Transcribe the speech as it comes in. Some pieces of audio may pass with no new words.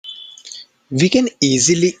We can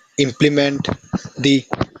easily implement the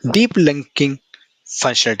deep linking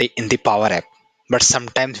functionality in the Power App, but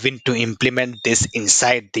sometimes we need to implement this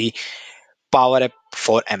inside the Power App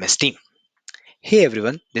for MS Team. Hey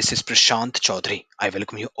everyone, this is Prashant Chaudhary. I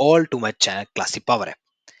welcome you all to my channel Classic Power App.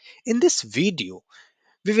 In this video,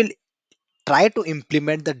 we will try to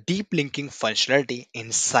implement the deep linking functionality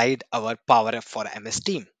inside our Power App for MS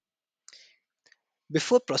Team.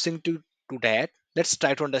 Before proceeding to that, let's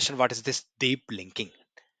try to understand what is this deep linking.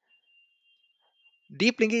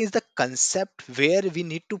 Deep linking is the concept where we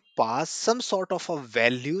need to pass some sort of a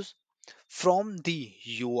values from the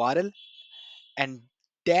URL, and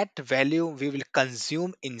that value we will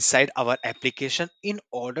consume inside our application in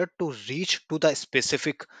order to reach to the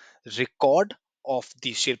specific record of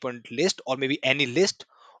the SharePoint list, or maybe any list,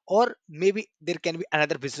 or maybe there can be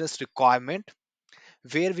another business requirement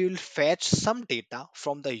where we will fetch some data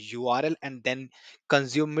from the URL and then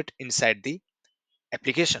consume it inside the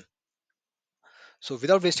application. So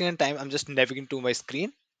without wasting any time, I'm just navigating to my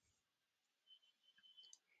screen.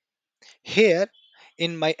 Here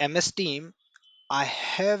in my MS Team, I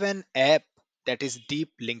have an app that is Deep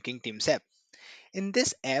Linking Teams app. In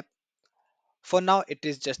this app, for now, it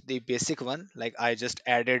is just the basic one, like I just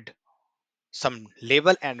added some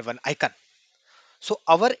label and one icon. So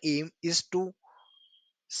our aim is to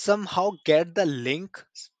somehow get the link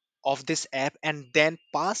of this app and then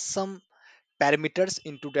pass some parameters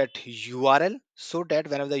into that URL, so that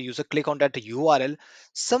whenever the user click on that URL,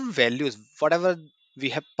 some values, whatever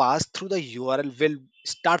we have passed through the URL, will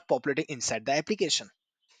start populating inside the application.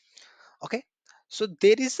 Okay, so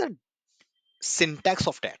there is a syntax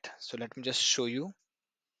of that. So let me just show you.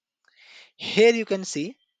 Here you can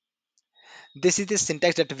see this is the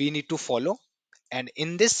syntax that we need to follow. And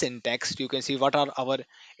in this syntax, you can see what are our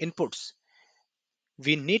inputs.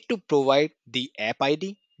 We need to provide the app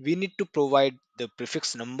ID. We need to provide the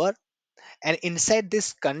prefix number. And inside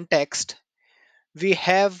this context, we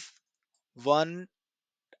have one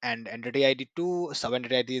and entity ID 2, sub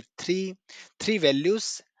entity ID 3, three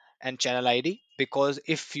values and channel ID. Because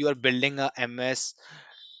if you are building a MS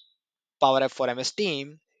Power App for MS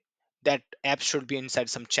Team, that app should be inside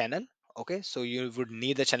some channel. Okay, so you would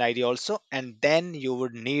need the channel ID also, and then you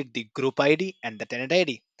would need the group ID and the tenant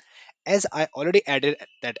ID. As I already added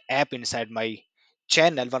that app inside my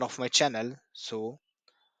channel, one of my channel, so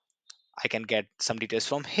I can get some details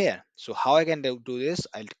from here. So how I can do this,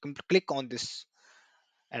 click on this,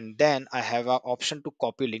 and then I have an option to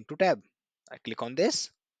copy link to tab. I click on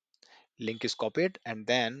this, link is copied, and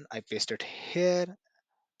then I paste it here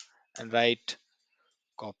and write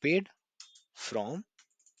copied from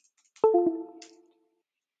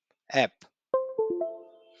app.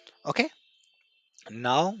 Okay,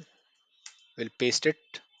 now we'll paste it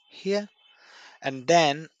here, and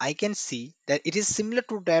then I can see that it is similar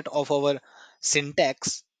to that of our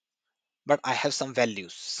syntax, but I have some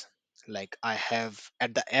values. Like I have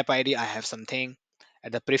at the app ID, I have something,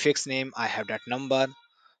 at the prefix name, I have that number.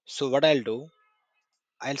 So what I'll do,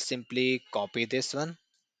 I'll simply copy this one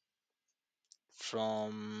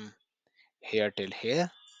from here till here,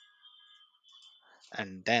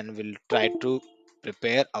 and then we'll try to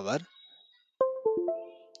prepare our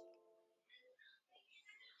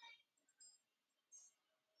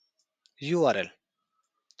URL.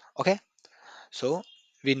 Okay, so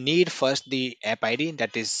we need first the app ID,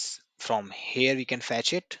 that is from here we can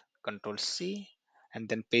fetch it, Control C, and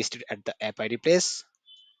then paste it at the app ID place.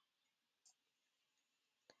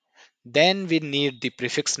 Then we need the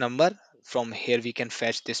prefix number. From here we can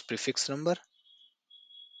fetch this prefix number.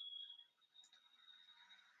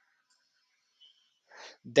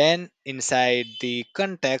 Then inside the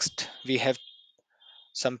context we have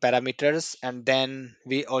some parameters, and then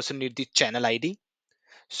we also need the channel ID.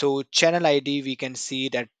 So channel ID, we can see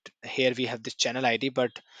that here we have this channel ID,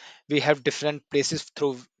 but we have different places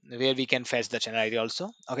through where we can fetch the channel ID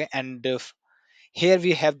also. Okay, and here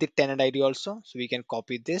we have the tenant ID also, so we can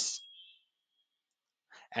copy this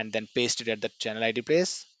and then paste it at the channel ID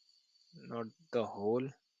place, not the whole,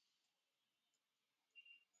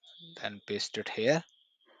 then paste it here.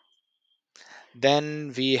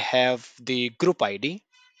 Then we have the group ID,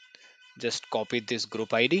 just copy this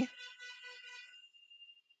group ID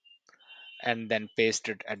and then paste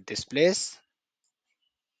it at this place.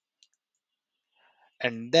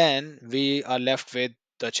 And then we are left with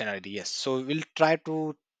the channel ID. Yes, so we'll try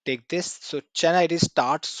to take this. So channel ID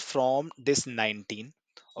starts from this 19.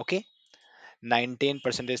 Okay, 19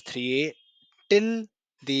 percentage 3a till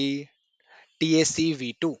the TAC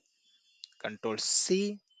v2. Control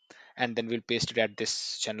C, and then we'll paste it at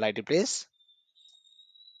this channel ID place.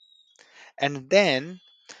 And then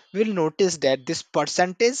we'll notice that this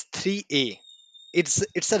percentage 3a,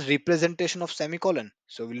 it's a representation of semicolon,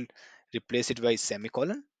 so we'll replace it by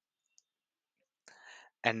semicolon.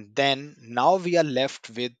 And then now we are left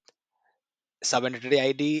with sub entity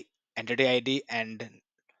id, and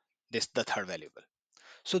this the third variable.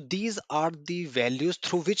 So these are the values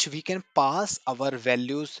through which we can pass our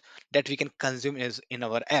values that we can consume is in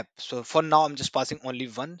our app. So for now I'm just passing only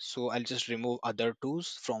one, so I'll just remove other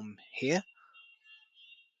twos from here.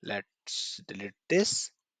 Let's delete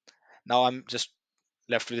this. Now I'm just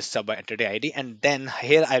left with sub entity id, and then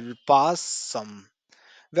here I will pass some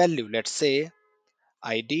value. Let's say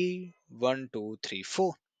id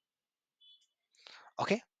 1234.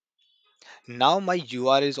 Okay, now my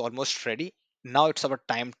URL is almost ready. Now it's our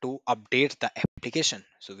time to update the application.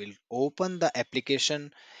 So we'll open the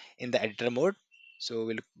application in the editor mode. So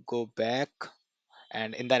we'll go back,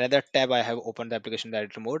 and in the another tab I have opened the application in the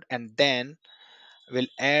editor mode, and then we'll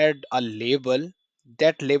add a label.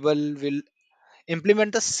 That label will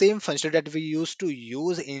implement the same function that we used to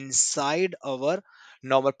use inside our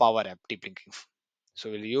normal Power App deep linking.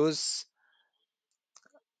 So we'll use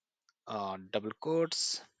double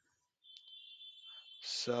quotes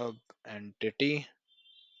sub entity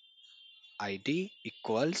id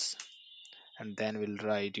equals, and then we'll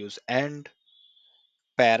write use end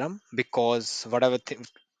param, because whatever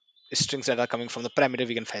strings that are coming from the parameter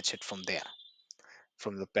we can fetch it from there,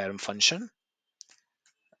 from the param function.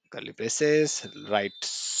 Curly braces, write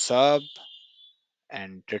sub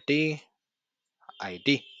entity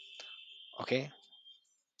id. Okay,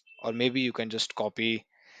 or maybe you can just copy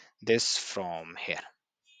this from here.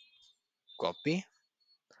 Copy,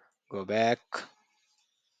 go back,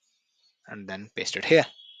 and then paste it here.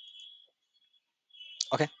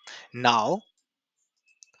 Okay, now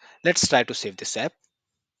let's try to save this app.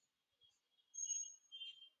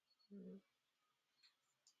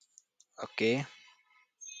 Okay,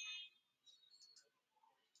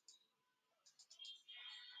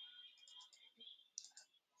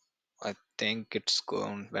 I think it's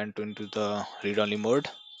gone went into the read only mode.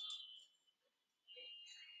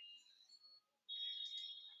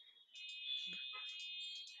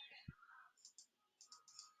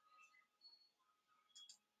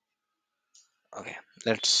 Okay,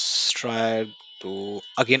 let's try to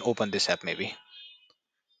again open this app, maybe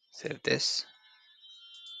save this.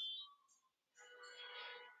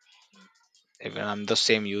 Even I'm the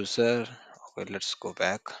same user. Okay, let's go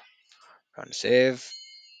back and save.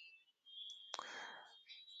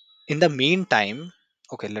 In the meantime,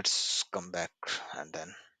 okay, let's come back and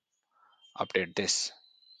then update this.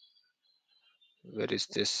 Where is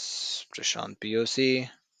this Prashant POC?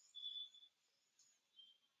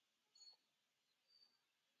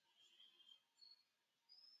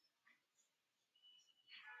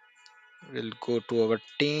 We'll go to our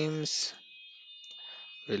teams.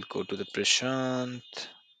 We'll go to the Prashant.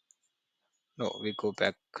 No, we go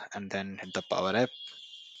back and then hit the Power App.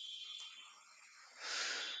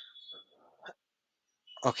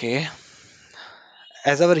 Okay,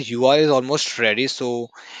 as our UI is almost ready, so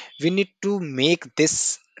we need to make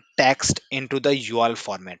this text into the URL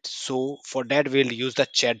format. So for that, we'll use the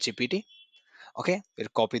Chat GPT. Okay, we'll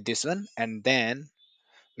copy this one, and then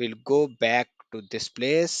we'll go back to this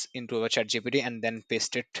place into our Chat GPT and then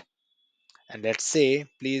paste it. And let's say,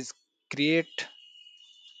 please create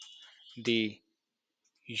the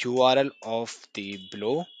URL of the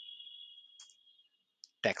below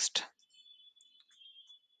text.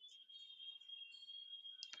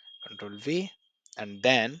 Control V, and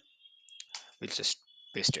then we'll just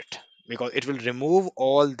paste it, because it will remove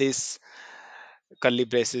all these curly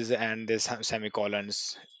braces and this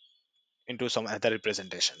semicolons into some other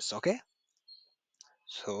representations. Okay,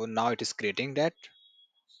 so now it is creating that.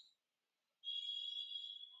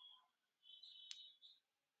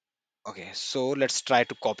 Okay, so let's try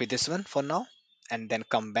to copy this one for now, and then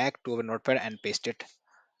come back to our notepad and paste it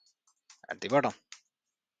at the bottom.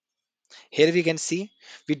 Here we can see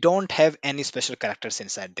we don't have any special characters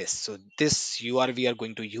inside this, so this URL we are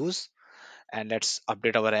going to use. And let's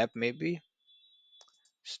update our app, maybe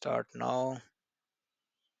start now.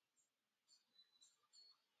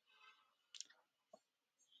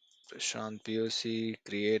 Prashant POC,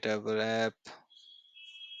 create our app.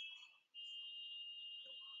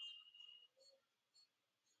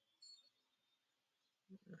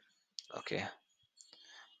 Okay,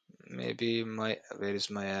 maybe my, where is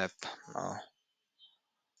my app now?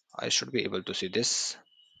 I should be able to see this.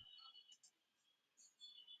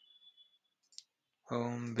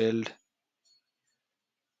 Home build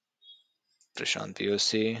Prashant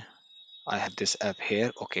POC. I have this app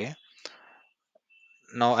here. Okay,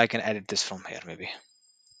 now I can edit this from here, maybe.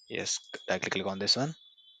 Yes, directly click on this one.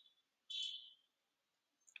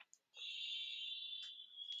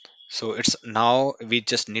 So it's now we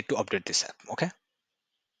just need to update this app. Okay.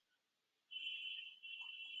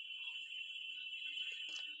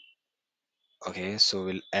 Okay, so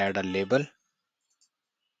we'll add a label.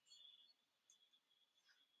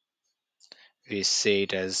 We say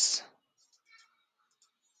it as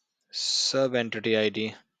sub entity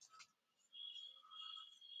ID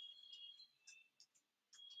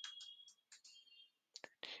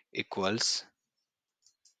equals,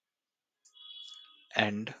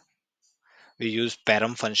 and we use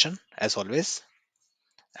param function as always,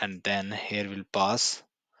 and then here we'll pass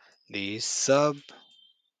the sub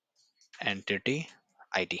entity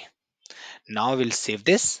ID. Now we'll save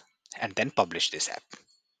this and then publish this app.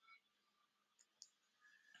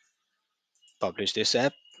 Publish this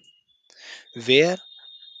app where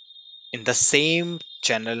in the same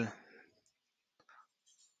channel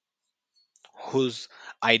whose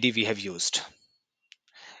ID we have used.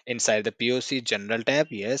 Inside the POC general tab,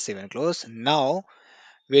 yes, save and close. Now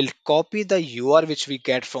we'll copy the UR which we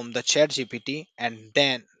get from the chat GPT and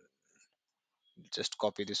then just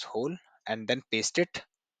copy this whole and then paste it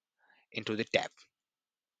into the tab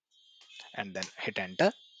and then hit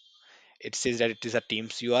enter. It says that it is a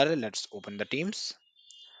Teams URL. Let's open the Teams.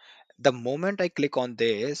 The moment I click on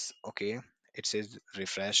this, okay, it says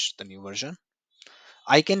refresh the new version.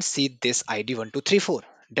 I can see this ID 1234.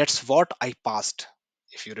 That's what I passed.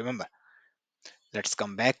 If you remember, let's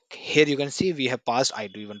come back. Here you can see we have passed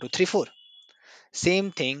ID 1234.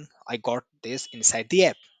 Same thing, I got this inside the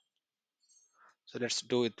app. So let's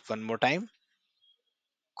do it one more time.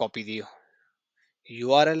 Copy the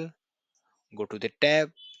URL, go to the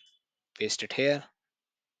tab, paste it here,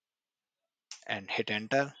 and hit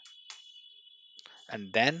enter.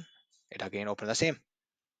 And then it again open the same.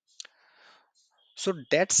 So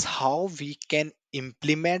that's how we can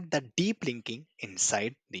implement the deep linking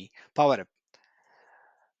inside the Power App.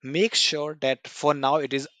 Make sure that for now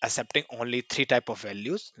it is accepting only three type of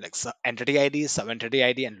values like entity ID, sub entity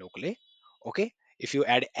ID, and locally. Okay. If you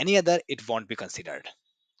add any other, it won't be considered.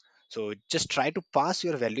 So just try to pass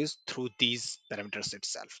your values through these parameters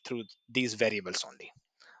itself, through these variables only.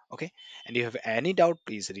 Okay. And if you have any doubt,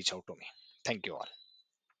 please reach out to me. Thank you all.